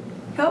 say,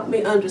 help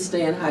me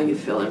understand how you're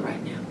feeling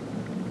right now.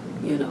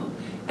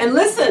 And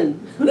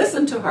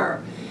listen to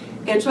her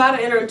and try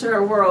to enter into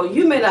her world.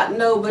 You may not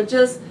know, but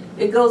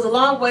it goes a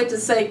long way to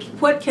say,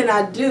 what can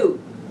I do?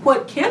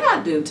 What can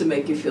I do to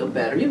make you feel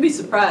better? You'd be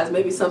surprised,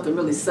 maybe something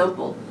really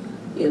simple.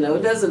 It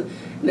doesn't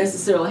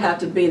necessarily have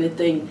to be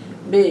anything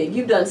big.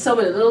 You've done so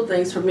many little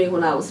things for me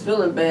when I was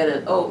feeling bad,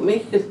 and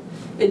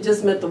it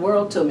just meant the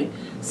world to me.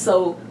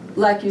 So,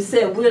 like you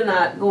said, we're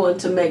not going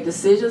to make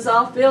decisions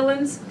off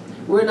feelings.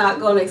 We're not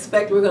going to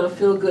expect we're going to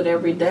feel good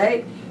every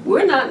day.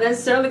 We're not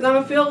necessarily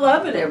going to feel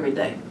loving every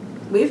day.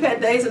 We've had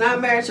days in our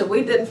marriage that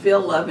we didn't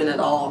feel loving at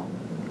all.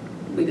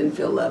 We didn't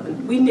feel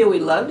loving. We knew we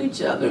loved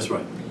each other. That's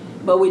right.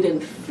 But we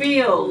didn't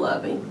feel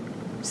loving.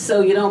 So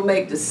you don't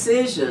make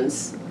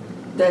decisions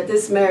that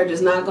this marriage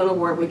is not going to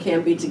work, we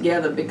can't be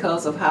together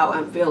because of how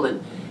I'm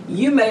feeling.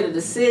 You made a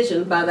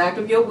decision by the act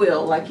of your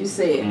will, like you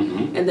said,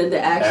 and then the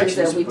actions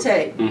that we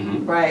take,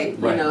 right?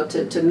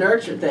 To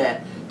nurture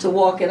that, to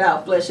walk it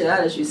out, flesh it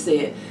out, as you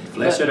said.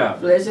 Flesh it out.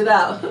 Flesh it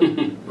out.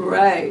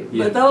 Right.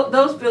 Yeah. But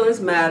those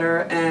feelings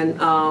matter,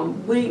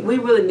 and we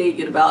really need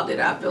you to validate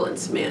our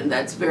feelings, men.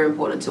 That's very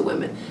important to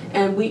women.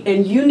 And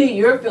you need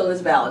your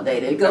feelings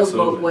validated. It goes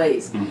Absolutely. both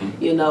ways.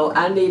 Mm-hmm. You know,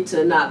 I need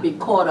to not be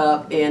caught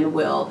up in,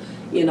 well,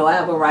 you know, I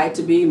have a right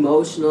to be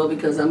emotional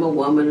because I'm a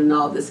woman and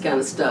all this kind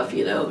of stuff,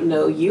 you know.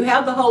 No, you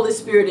have the Holy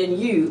Spirit in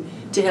you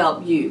to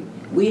help you.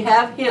 We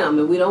have Him,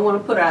 and we don't want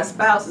to put our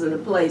spouses in the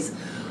place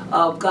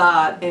of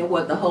God and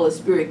what the Holy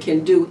Spirit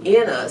can do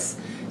in us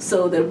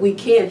so that we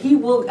can. He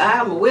will, I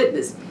am a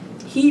witness,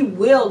 He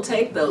will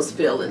take those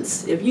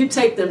feelings. If you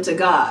take them to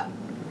God.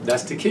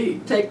 That's the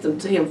key. Take them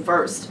to Him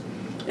first.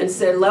 And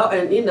say,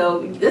 and you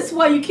know, that's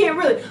why you can't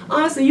really,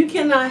 honestly, you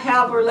cannot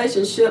have a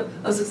relationship,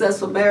 a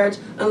successful marriage,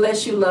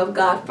 unless you love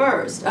God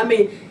first. I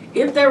mean,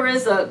 if there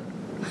is a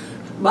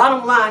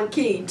bottom line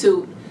key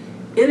to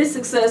any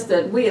success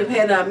that we have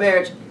had in our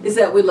marriage, is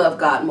that we love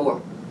God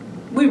more.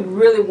 We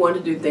really want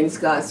to do things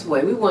God's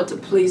way. We want to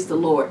please the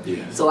Lord.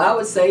 Yes. So I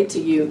would say to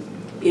you,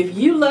 if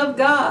you love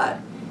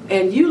God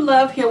and you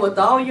love Him with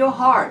all your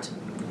heart,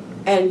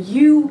 and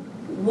you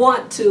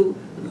want to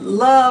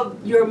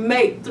love your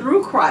mate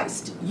through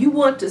Christ, you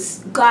want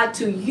God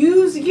to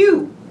use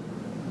you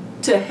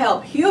to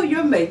help heal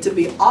your mate to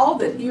be all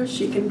that he or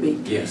she can be.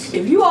 Yes.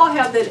 If you all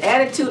have that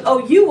attitude,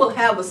 oh, you will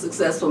have a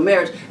successful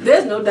marriage.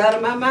 There's no doubt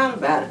in my mind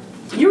about it.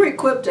 You're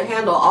equipped to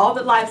handle all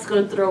that life's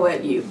going to throw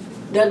at you.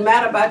 Doesn't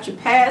matter about your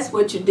past,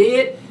 what you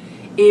did.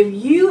 If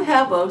you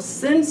have a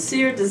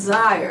sincere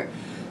desire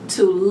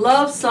to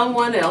love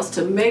someone else,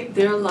 to make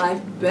their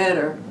life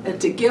better,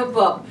 and to give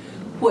up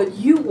what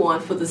you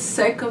want for the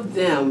sake of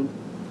them,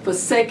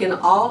 forsaking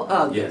all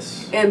others.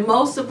 Yes. And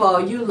most of all,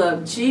 you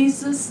love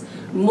Jesus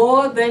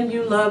more than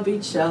you love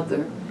each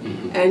other.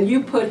 Mm-hmm. And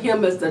you put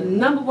Him as the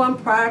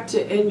 #1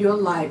 priority in your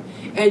life.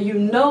 And you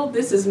know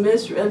this is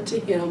ministry unto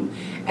Him.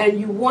 And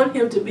you want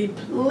Him to be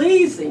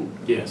pleasing.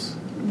 Yes.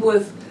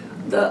 With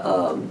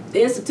the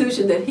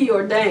institution that He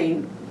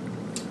ordained.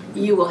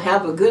 You will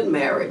have a good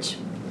marriage.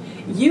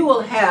 You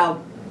will have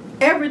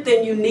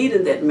everything you need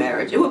in that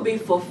marriage. It will be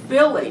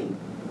fulfilling.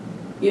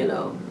 You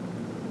know,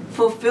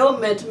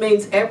 fulfillment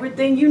means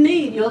everything you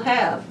need you'll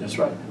have. That's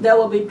right. There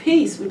will be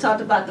peace. We talked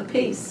about the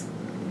peace.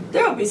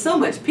 There will be so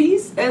much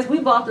peace. As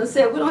we've often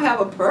said, we don't have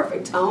a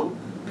perfect home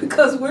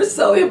because we're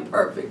so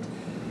imperfect.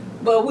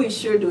 But we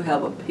sure do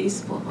have a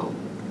peaceful home.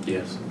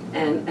 Yes.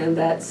 And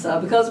that's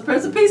because the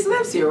Prince of Peace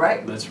lives here,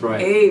 right? That's right.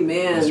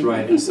 Amen. That's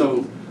right. And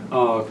so,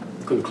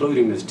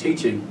 concluding this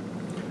teaching,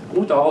 I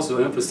want to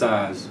also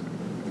emphasize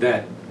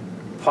that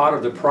part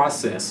of the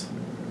process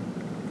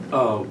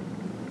of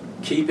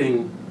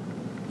keeping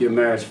your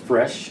marriage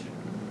fresh,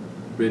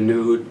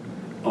 renewed,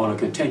 on a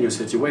continuous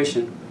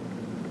situation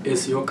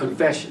is your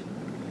confession.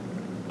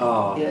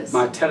 Yes.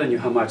 My telling you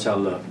how much I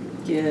love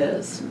you.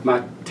 Yes.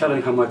 My telling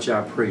you how much I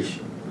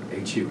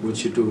appreciate you,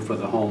 what you do for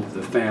the home, for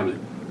the family,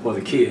 for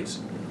the kids.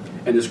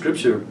 And the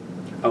scripture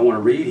I want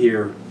to read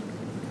here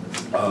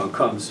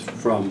comes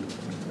from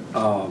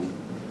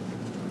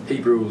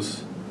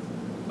Hebrews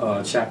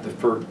chapter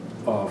 4.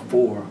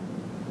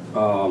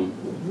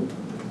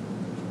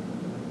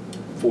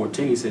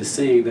 14 says,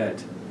 seeing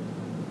that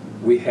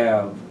we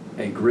have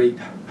a great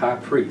high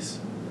priest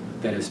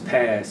that is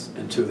passed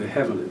into the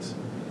heavens,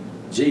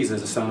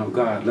 Jesus, the Son of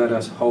God, let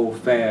us hold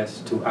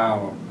fast to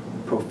our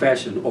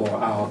profession or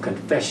our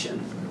confession.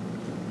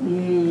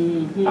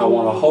 Mm-hmm. I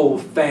want to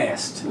hold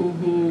fast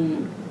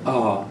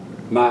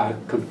Mm-hmm. my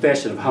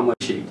confession of how much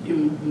I hate you.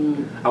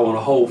 Mm-hmm. I want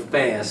to hold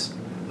fast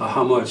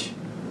how much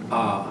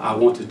I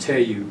want to tell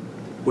you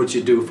what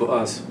you do for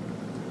us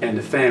and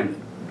the family.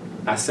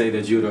 I say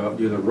that you're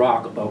the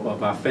rock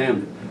of our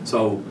family.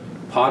 So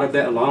part of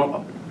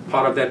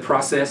that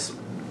process,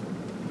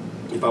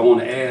 if I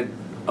want to add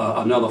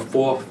another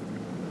fourth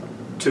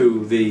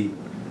to the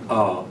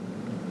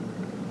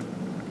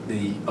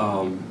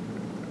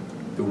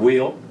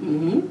will,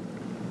 Mm-hmm.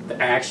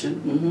 the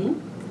action,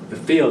 Mm-hmm. the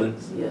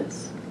feelings,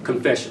 Yes.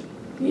 confession.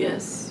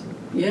 Yes.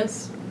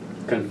 Yes.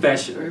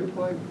 Confession Very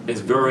important.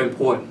 is very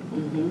important,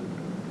 Mm-hmm.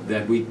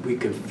 that we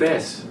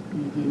confess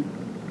Mm-hmm.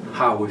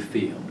 how we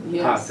feel, how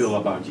I Yes. feel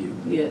about you.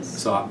 Yes.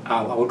 So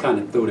I will kind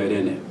of throw that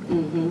in there.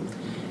 Mm-hmm.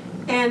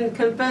 And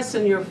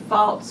confessing your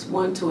faults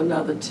one to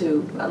another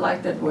too. I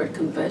like that word,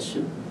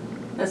 confession.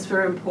 That's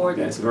very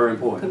important. That's very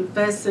important.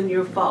 Confessing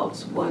your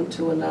faults one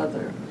to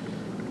another,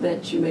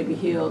 that you may be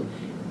healed,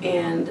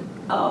 and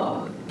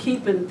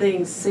keeping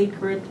things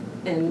secret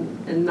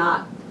and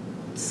not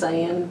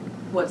saying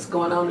what's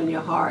going on in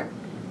your heart.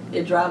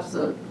 It drops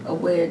a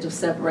wedge of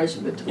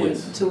separation between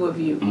Yes. the two of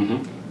you,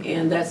 Mm-hmm.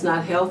 and that's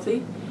not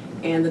healthy.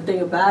 And the thing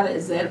about it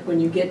is that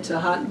when you get to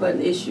hot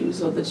button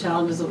issues or the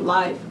challenges of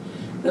life,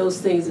 those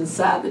things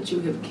inside that you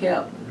have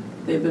kept,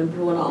 they've been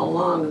brewing all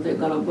along, and they're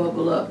going to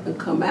bubble up and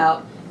come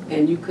out,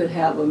 and you could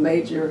have a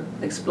major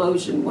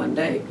explosion one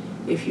day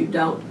if you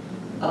don't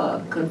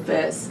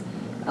confess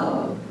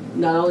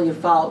not only your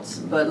faults,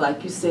 but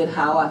like you said,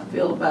 how I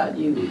feel about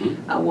you.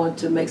 Mm-hmm. I want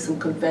to make some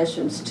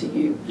confessions to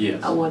you.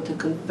 Yes. I want to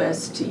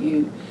confess to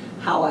you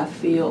how I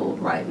feel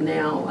right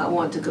now. I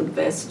want to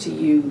confess to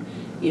you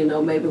you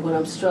know, maybe what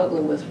I'm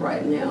struggling with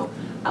right now.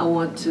 I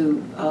want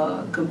to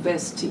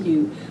confess to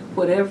you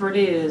whatever it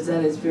is.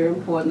 That is very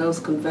important. Those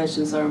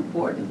confessions are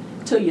important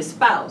to your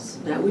spouse.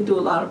 Now, we do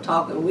a lot of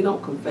talking. We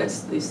don't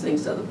confess these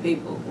things to other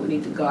people. We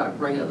need to guard,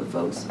 bring other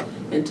folks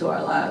into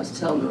our lives,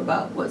 tell them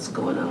about what's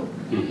going on.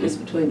 Mm-hmm. It's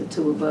between the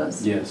two of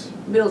us. Yes.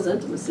 Builds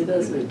intimacy,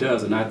 doesn't It it?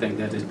 does, and I think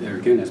that is,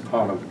 again, is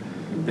part of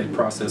that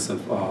process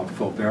of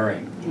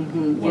forbearing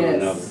one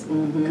Yes. another,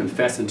 Mm-hmm.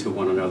 confessing to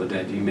one another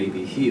that you may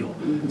be healed.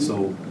 Mm-hmm.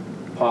 So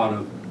part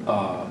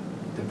of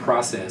the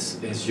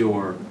process is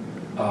your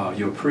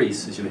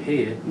priest, is your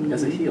head,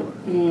 as a healer.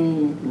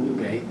 Mm-hmm.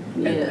 Okay,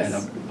 Yes.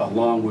 and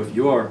along with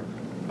your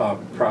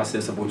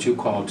process of what you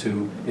call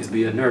to is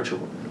be a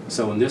nurturer.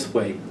 So in this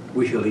way,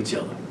 we heal each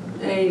other.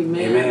 Amen.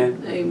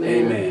 Amen.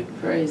 Amen. Amen.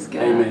 Praise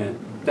God. Amen.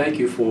 Thank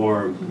you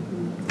for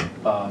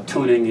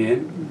tuning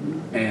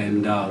in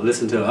and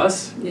listen to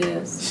us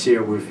Yes.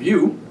 share with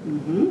you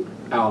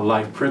Mm-hmm. our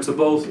life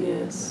principles.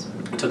 Yes.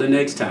 Until the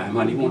next time,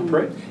 honey, you want to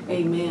pray?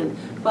 Amen.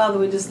 Father,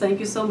 we just thank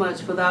you so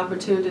much for the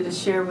opportunity to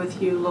share with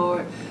you,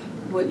 Lord,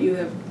 what you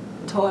have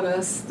taught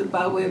us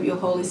by way of your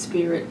Holy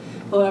Spirit.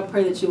 Lord, I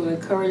pray that you would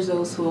encourage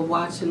those who are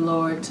watching,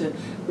 Lord, to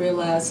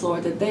realize,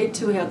 Lord, that they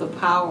too have the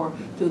power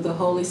through the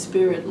Holy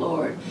Spirit,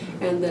 Lord,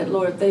 and that,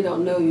 Lord, if they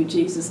don't know you,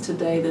 Jesus,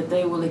 today, that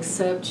they will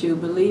accept you,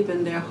 believe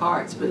in their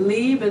hearts,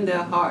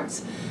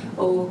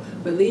 oh,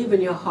 believe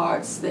in your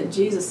hearts that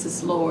Jesus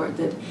is Lord,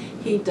 that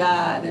he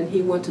died and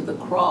he went to the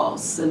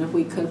cross. And if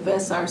we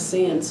confess our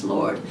sins,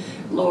 Lord,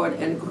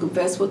 and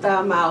confess with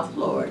our mouth,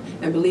 Lord,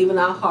 and believe in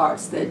our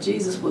hearts that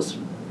Jesus was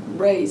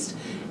raised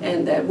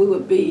and that we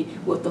would be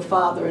with the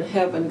Father in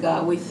heaven,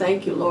 God. We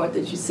thank you, Lord,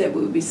 that you said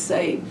we would be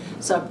saved.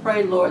 So I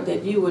pray, Lord,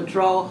 that you would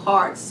draw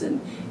hearts and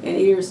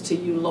ears to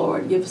you,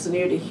 Lord. Give us an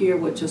ear to hear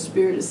what your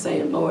Spirit is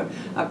saying, Lord.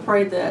 I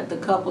pray that the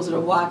couples that are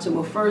watching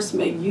will first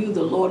make you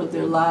the Lord of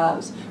their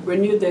lives,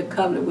 renew their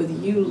covenant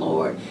with you,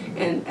 Lord,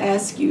 and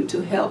ask you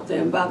to help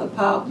them by the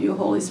power of your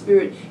Holy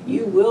Spirit.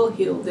 You will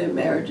heal their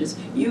marriages.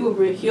 You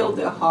will heal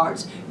their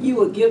hearts. You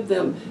will give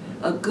them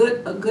a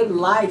good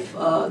life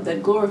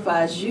that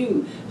glorifies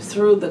you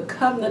through the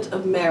covenant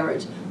of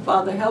marriage.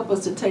 Father, help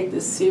us to take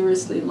this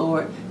seriously,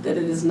 Lord, that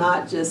it is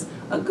not just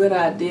a good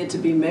idea to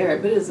be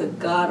married, but it is a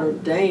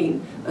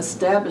God-ordained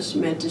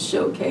establishment to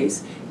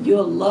showcase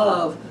your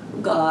love,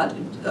 God,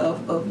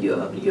 of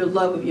your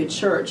love of your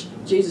church,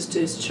 Jesus to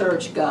his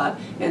church, God,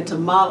 and to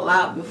model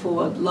out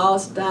before a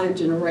lost, dying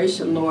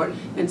generation, Lord,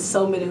 and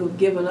so many who've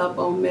given up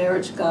on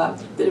marriage, God,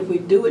 that if we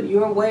do it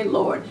your way,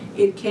 Lord,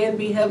 it can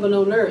be heaven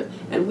on earth,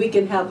 and we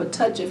can have a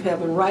touch of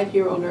heaven right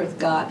here on earth,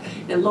 God.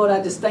 And Lord,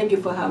 I just thank you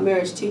for how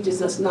marriage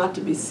teaches us not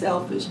to be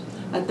selfish.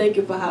 I thank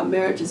you for how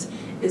marriage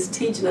is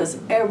teaching us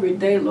every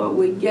day, Lord.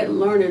 We get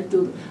learning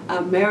through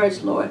our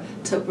marriage, Lord,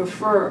 to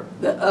prefer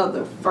the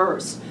other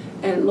first.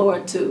 And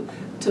Lord, to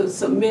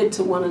submit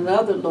to one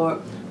another,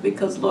 Lord,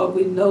 because, Lord,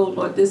 we know,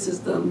 Lord, this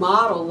is the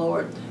model,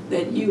 Lord,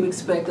 that you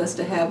expect us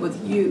to have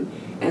with you.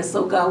 And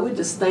so, God, we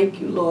just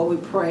thank you, Lord.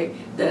 We pray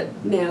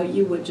that now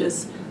you would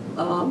just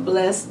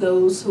bless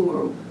those who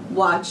are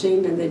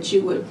watching and that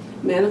you would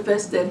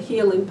manifest that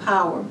healing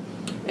power.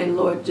 And,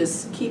 Lord,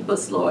 just keep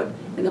us, Lord,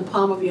 in the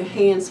palm of your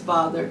hands,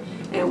 Father.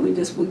 And we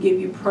just will give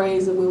you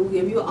praise and we will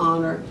give you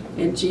honor.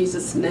 In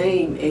Jesus'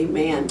 name,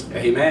 amen.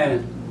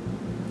 Amen.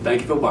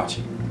 Thank you for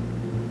watching.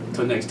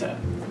 Till next time.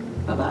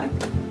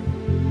 Bye-bye.